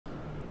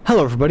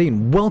Hello everybody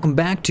and welcome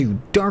back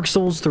to Dark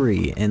Souls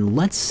 3, and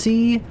let's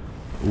see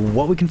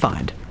what we can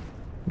find.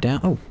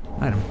 Item.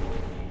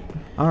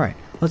 Alright,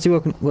 let's see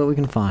what we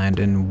can find,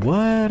 and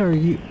what are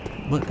you...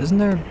 What is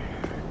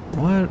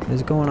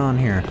going on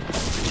here?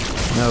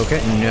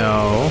 Okay,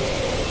 no.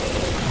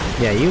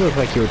 Yeah, you look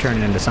like you were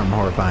turning into something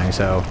horrifying,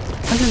 so...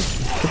 Let's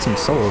just get some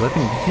souls. I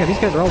think, yeah, these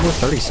guys are all worth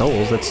 30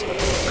 souls. That's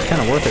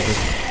kind of worth it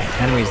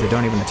for enemies that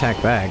don't even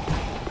attack back.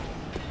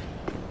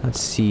 Let's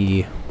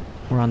see...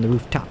 We're on the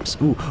rooftops.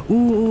 Ooh.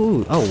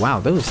 Oh, wow,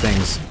 those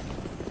things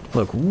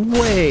look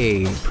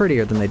way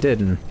prettier than they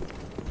did in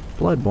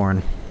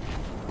Bloodborne.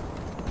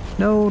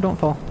 No, don't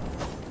fall.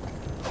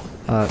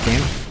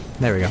 Game?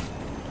 There we go.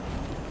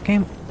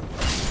 Game.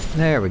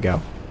 There we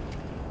go.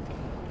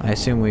 I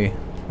assume we...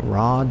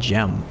 Raw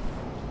gem.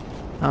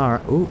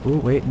 Alright. Ooh,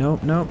 wait.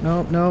 Nope.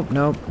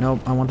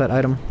 I want that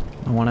item.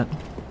 I want it.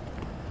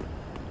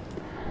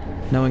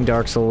 Knowing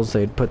Dark Souls,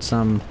 they'd put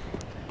some...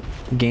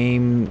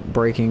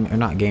 game-breaking, or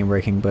not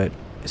game-breaking, but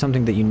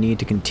something that you need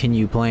to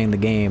continue playing the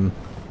game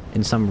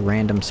in some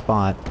random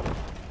spot.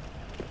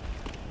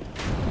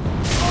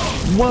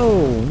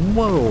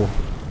 Whoa!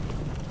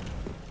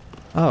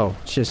 Oh,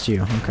 it's just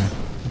you. Okay.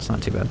 That's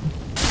not too bad.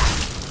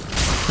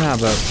 Ah,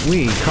 but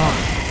we can't.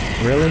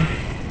 Really?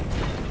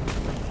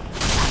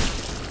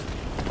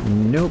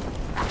 Nope.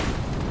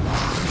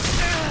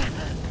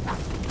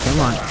 Come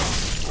on.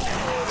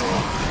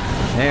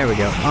 There we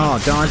go. Oh,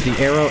 dodge the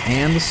arrow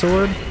and the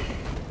sword?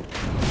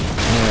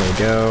 There we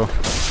go.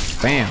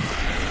 Bam.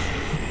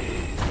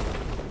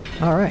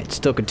 Alright,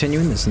 still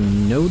continuing this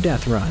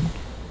no-death run.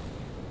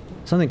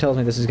 Something tells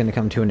me this is going to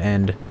come to an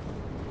end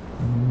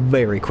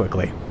very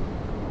quickly.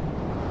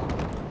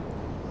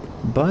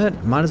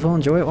 But, might as well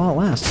enjoy it while it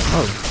lasts.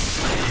 Oh.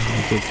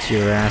 Get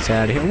your ass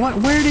out of here. What?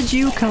 Where did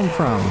you come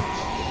from?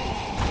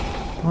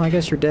 Well, I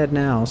guess you're dead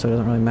now, so it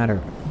doesn't really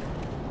matter.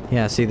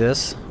 Yeah, see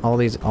this? All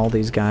these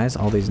guys,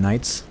 all these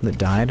knights that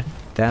died,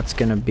 that's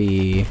gonna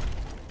be...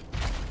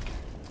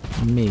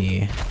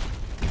 me.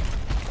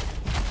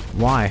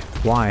 Why?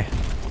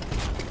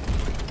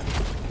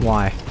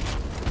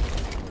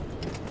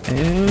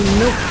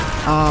 Nope.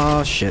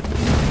 Oh, shit.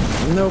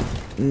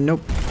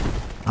 Nope.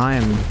 I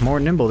am more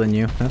nimble than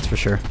you, that's for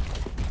sure.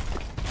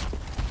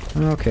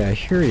 Okay, I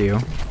hear you.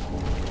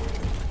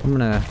 I'm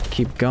gonna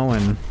keep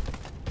going,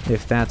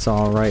 if that's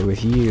alright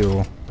with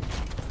you.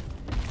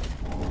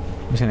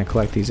 I'm just gonna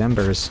collect these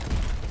embers.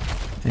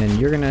 And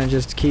you're gonna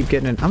just keep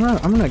getting it. I'm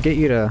gonna get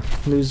you to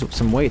lose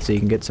some weight so you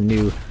can get some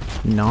new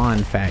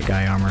non-fat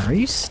guy armor. Are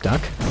you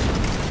stuck?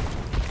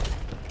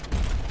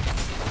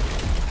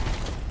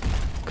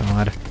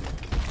 God.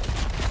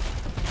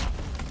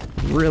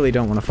 Really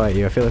don't want to fight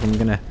you. I feel like I'm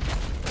gonna...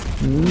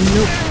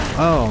 Nope.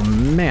 Oh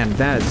man,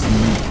 that is...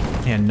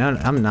 Yeah, none...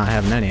 I'm not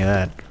having any of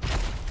that.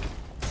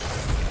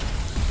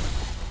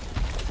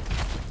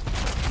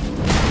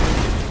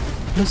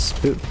 The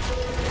spook.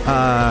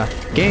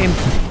 Game.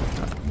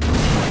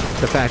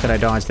 The fact that I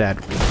dodged that,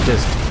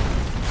 just...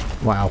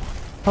 Wow.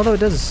 Although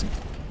it does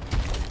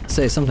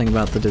say something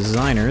about the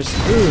designers.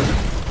 Ooh.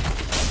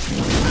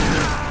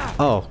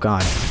 Oh,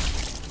 God.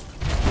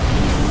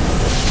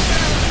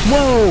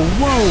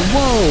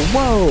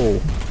 Whoa!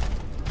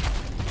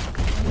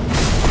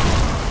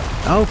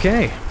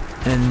 Okay.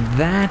 And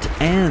that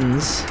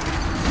ends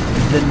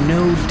the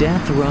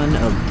no-death run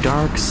of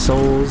Dark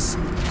Souls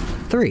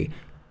 3.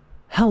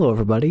 Hello,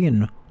 everybody,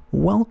 and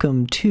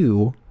welcome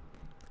to...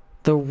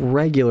 the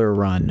regular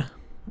run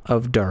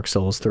of Dark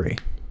Souls 3.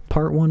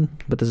 Part 1,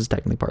 but this is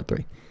technically part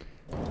 3.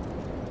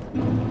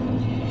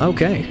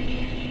 Okay.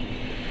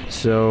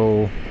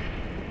 So...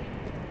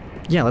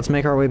 yeah, let's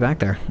make our way back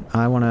there.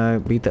 I wanna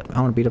beat up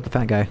the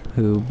fat guy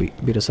who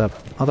beat us up.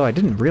 Although I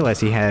didn't realize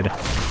he had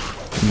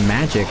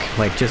magic,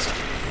 like just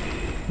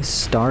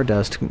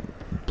stardust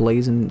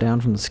blazing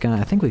down from the sky.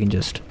 I think we can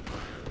just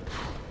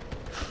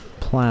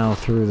plow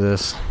through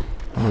this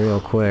real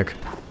quick.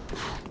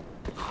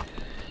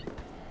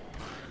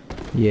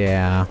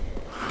 Yeah.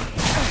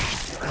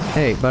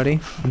 Hey, buddy.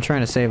 I'm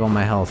trying to save all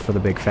my health for the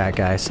big fat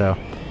guy, so...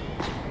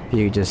 if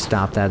you could just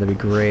stop that, that'd be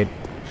great.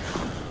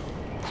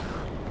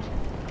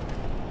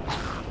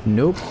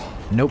 Nope.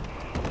 You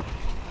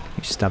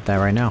should stop that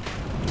right now.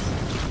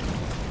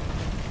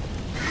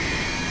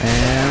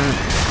 And...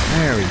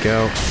 there we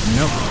go.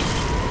 Nope.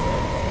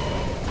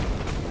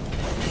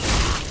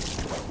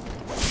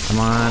 Come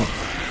on.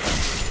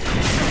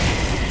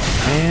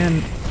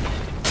 And...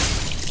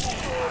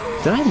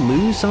 did I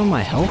lose some of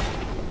my health?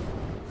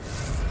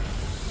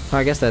 Oh,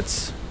 I guess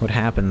that's what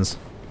happens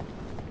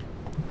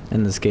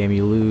in this game.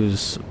 You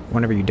lose...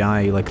 whenever you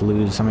die, you like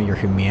lose some of your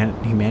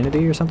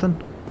humanity or something?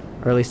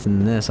 Or at least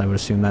in this, I would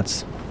assume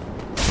that's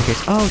the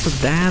case. Oh, so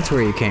that's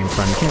where you came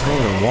from. You can't go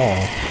over the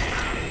wall.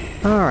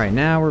 Alright,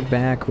 now we're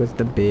back with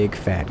the big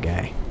fat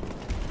guy.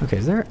 Okay,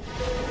 is there...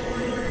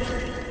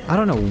 I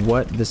don't know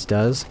what this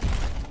does.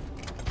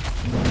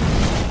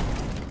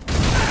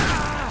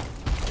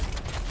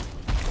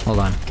 Hold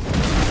on.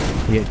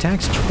 He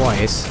attacks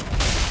twice.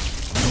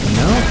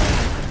 No,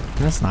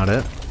 that's not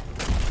it.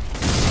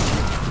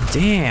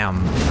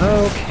 Damn.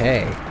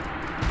 Okay.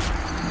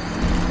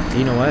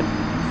 You know what?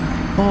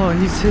 Oh,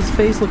 his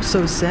face looks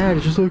so sad.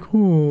 He's just like,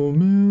 oh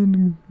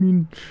man, I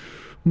mean,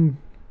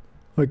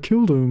 I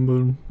killed him, but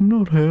I'm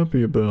not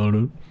happy about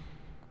it.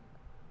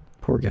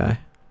 Poor guy.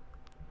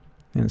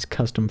 And his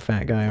custom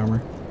fat guy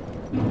armor.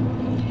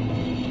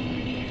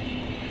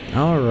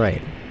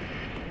 Alright.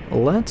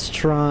 Let's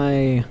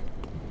try...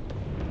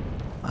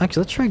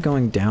 Actually, let's try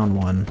going down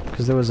one.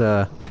 Because there was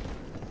a...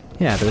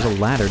 Yeah, there's a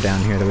ladder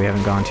down here that we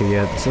haven't gone to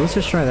yet. So let's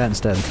just try that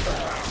instead.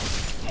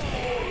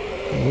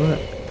 What?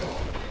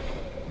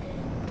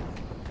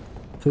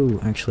 Ooh,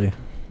 actually.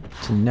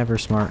 It's never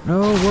smart.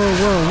 Oh, whoa,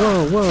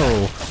 whoa,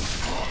 whoa, whoa!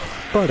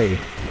 Buddy,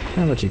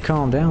 how about you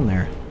calm down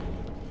there?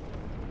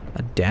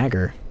 A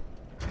dagger.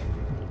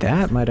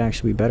 That might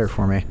actually be better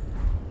for me.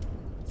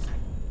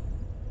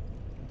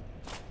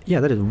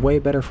 Yeah, that is way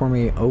better for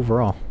me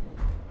overall.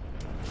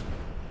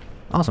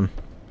 Awesome.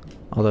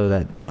 Although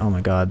that, oh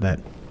my god, that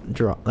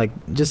draw, like,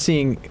 just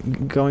seeing,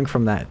 going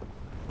from that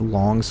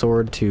long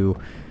sword to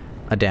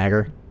a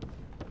dagger,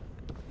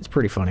 it's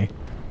pretty funny.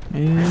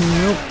 And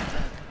nope.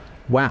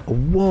 Wow,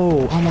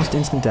 whoa, almost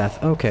instant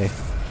death. Okay.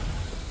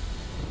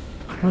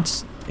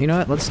 Let's, you know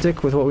what, let's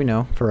stick with what we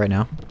know for right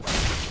now.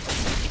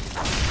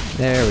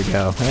 There we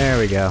go, there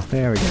we go,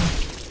 there we go.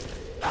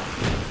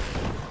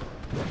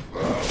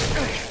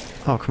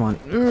 Oh, come on.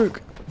 Ugh.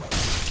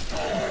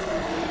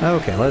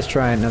 Okay, let's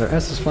try another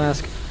Estus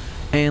flask,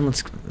 and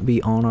let's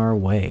be on our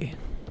way.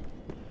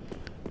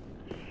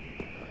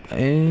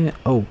 And,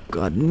 oh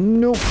god,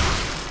 nope!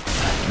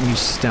 You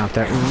stop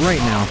that right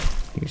now,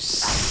 you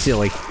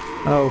silly.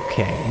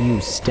 Okay, you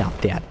stop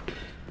that.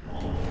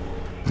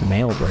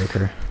 Mail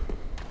breaker.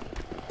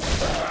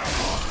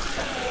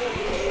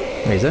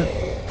 Wait, is that?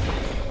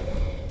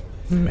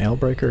 Mail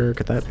breaker,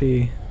 could that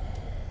be?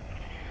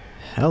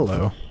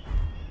 Hello.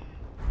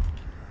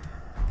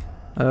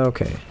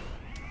 Okay.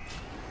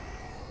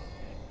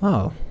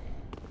 Oh,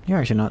 you're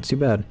actually not too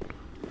bad.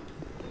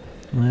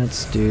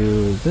 Let's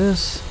do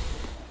this.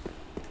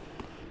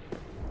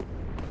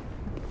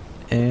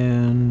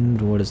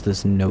 And what does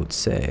this note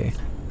say?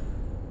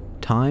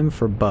 Time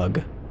for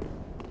bug.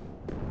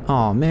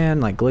 Oh man,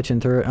 like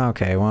glitching through it.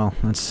 Okay, well,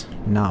 that's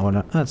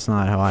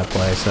not how I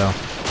play, so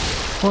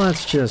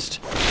let's just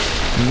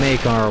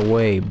make our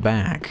way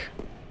back.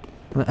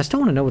 I still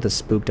want to know what this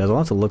spook does. I'll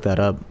have to look that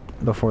up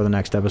before the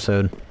next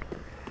episode.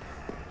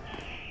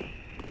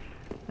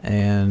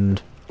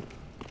 And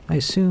I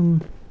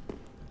assume,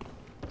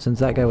 since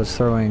that guy was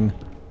throwing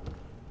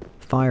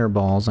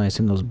fireballs, I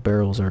assume those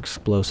barrels are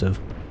explosive.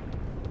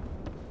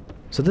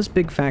 So this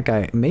big fat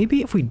guy,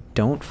 maybe if we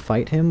don't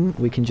fight him,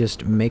 we can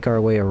just make our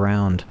way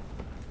around.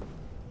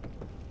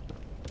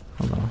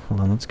 Hold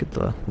on, let's get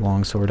the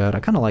longsword out. I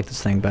kind of like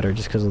this thing better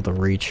just because of the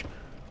reach.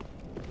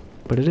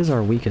 But it is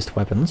our weakest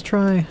weapon. Let's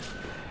try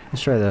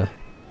the...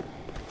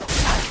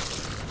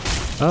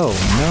 Oh,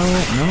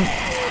 no.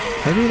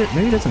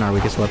 Maybe it isn't our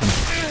weakest weapon.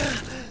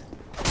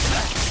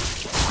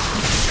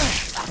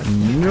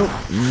 Nope,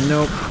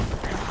 nope.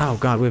 Oh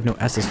god, we have no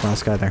Estus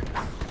flask either.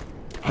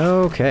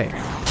 Okay.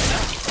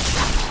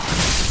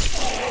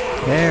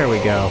 There we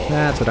go.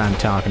 That's what I'm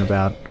talking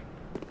about.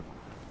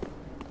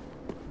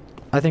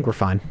 I think we're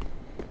fine.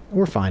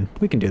 We're fine.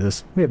 We can do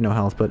this. We have no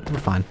health, but we're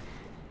fine.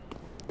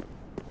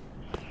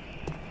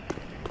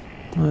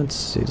 Let's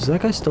see. Does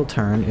that guy still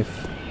turn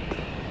if...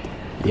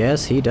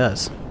 Yes, he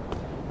does.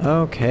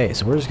 Okay,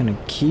 so we're just gonna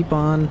keep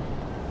on...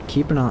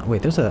 keeping on...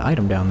 Wait, there's an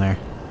item down there.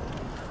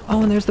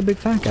 Oh, and there's the big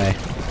fat guy.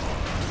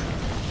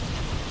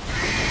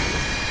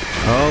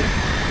 Oh,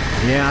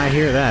 yeah, I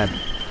hear that.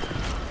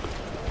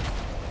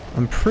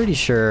 I'm pretty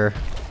sure...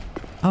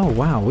 Oh,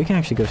 wow, we can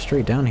actually go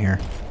straight down here.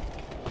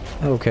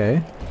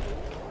 Okay.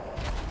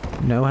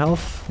 No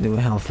health? No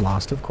health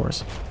lost, of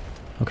course.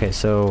 Okay,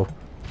 so...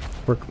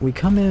 we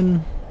come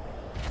in...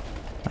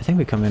 I think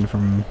we come in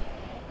from...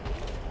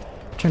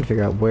 I'm trying to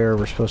figure out where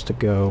we're supposed to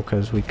go,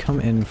 because we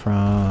come in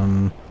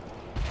from...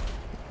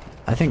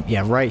 I think,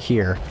 yeah, right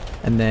here.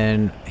 And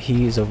then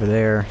he's over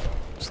there.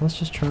 So let's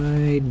just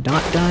try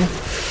not die.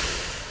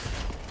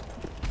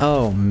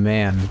 Oh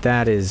man,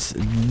 that is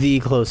the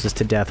closest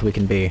to death we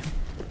can be.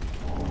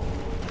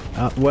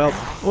 Well.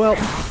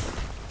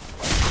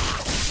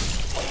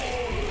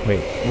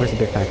 Wait, where's the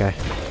big fat guy?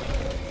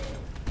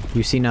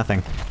 You see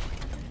nothing.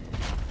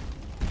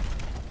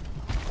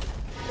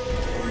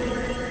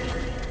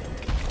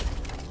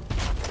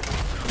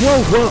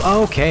 Whoa,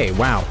 whoa, okay,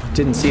 wow.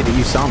 Didn't see that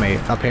you saw me,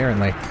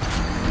 apparently.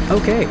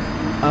 Okay,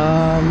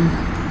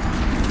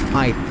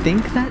 I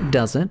think that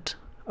does it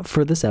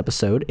for this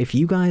episode. If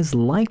you guys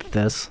liked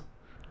this,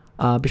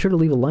 be sure to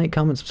leave a like,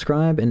 comment,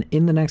 subscribe, and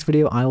in the next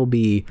video I will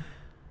be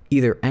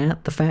either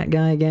at the fat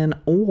guy again,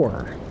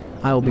 or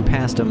I will be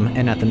past him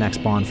and at the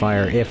next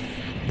bonfire, if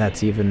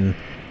that's even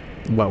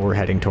what we're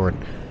heading toward.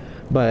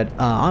 But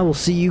I will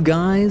see you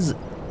guys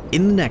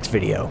in the next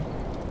video.